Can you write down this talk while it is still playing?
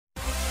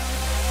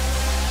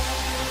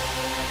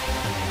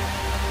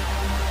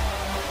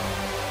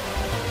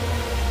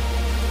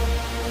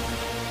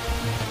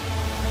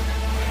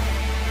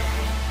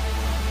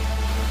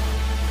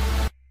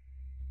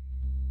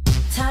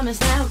time is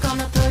now,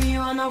 gonna throw you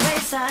on the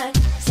wayside.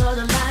 Saw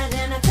the light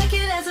and I take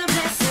it as a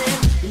blessing.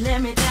 You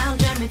let me down,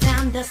 drag me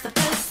down, that's the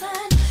best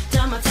sign.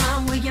 Done my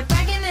time where you're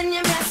bragging and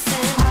you're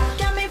messing.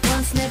 Got me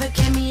once, never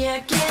get me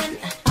again.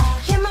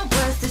 Hear my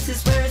words, this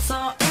is where it's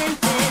all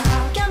ending.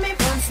 Got me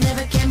once,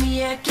 never get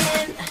me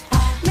again.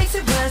 Makes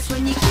it worse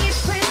when you keep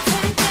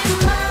pretending.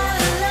 My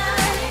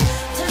life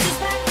turns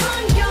back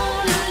on your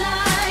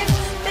life.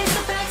 Face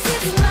the facts,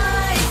 it's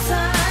my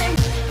time.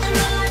 And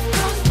my life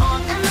goes on,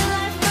 and my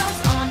life goes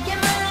on. Yeah,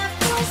 my life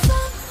goes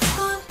on.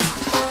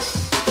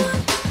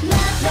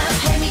 Love, love,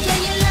 hate me, yeah,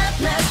 you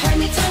love, hate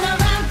me. Turn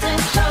around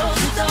and close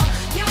the door.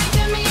 You ain't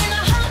got me in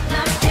a hot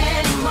love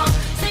anymore.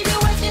 Say the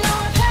words, you know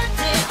I've heard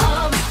it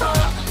all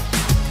before.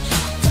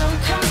 Don't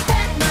come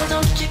back, no,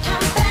 don't you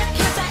come back,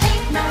 'cause I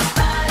ain't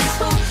nobody's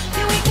fool.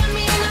 You ain't got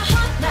me in a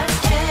hot love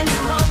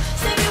anymore.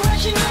 Say the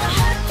words, you know I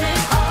heard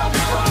it all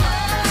before.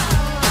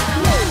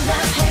 Love,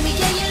 love, hate me,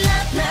 yeah, you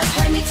love,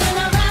 hate me. Turn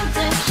around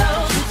and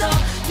close the door.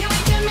 You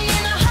ain't got me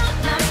in a hot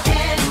love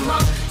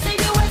anymore. Say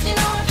the words, you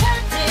know I've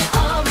heard it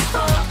all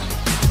before.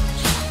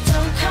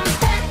 Don't come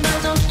back, no,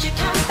 don't you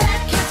come back,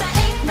 'cause I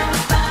ain't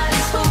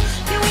nobody's fool.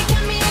 You ain't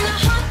got me in a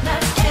hot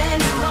love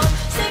anymore.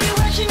 Say the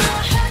words, you know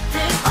I heard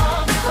it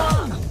all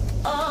before.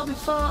 All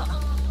before,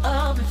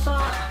 all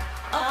before,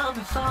 all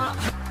before,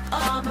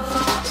 all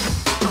before.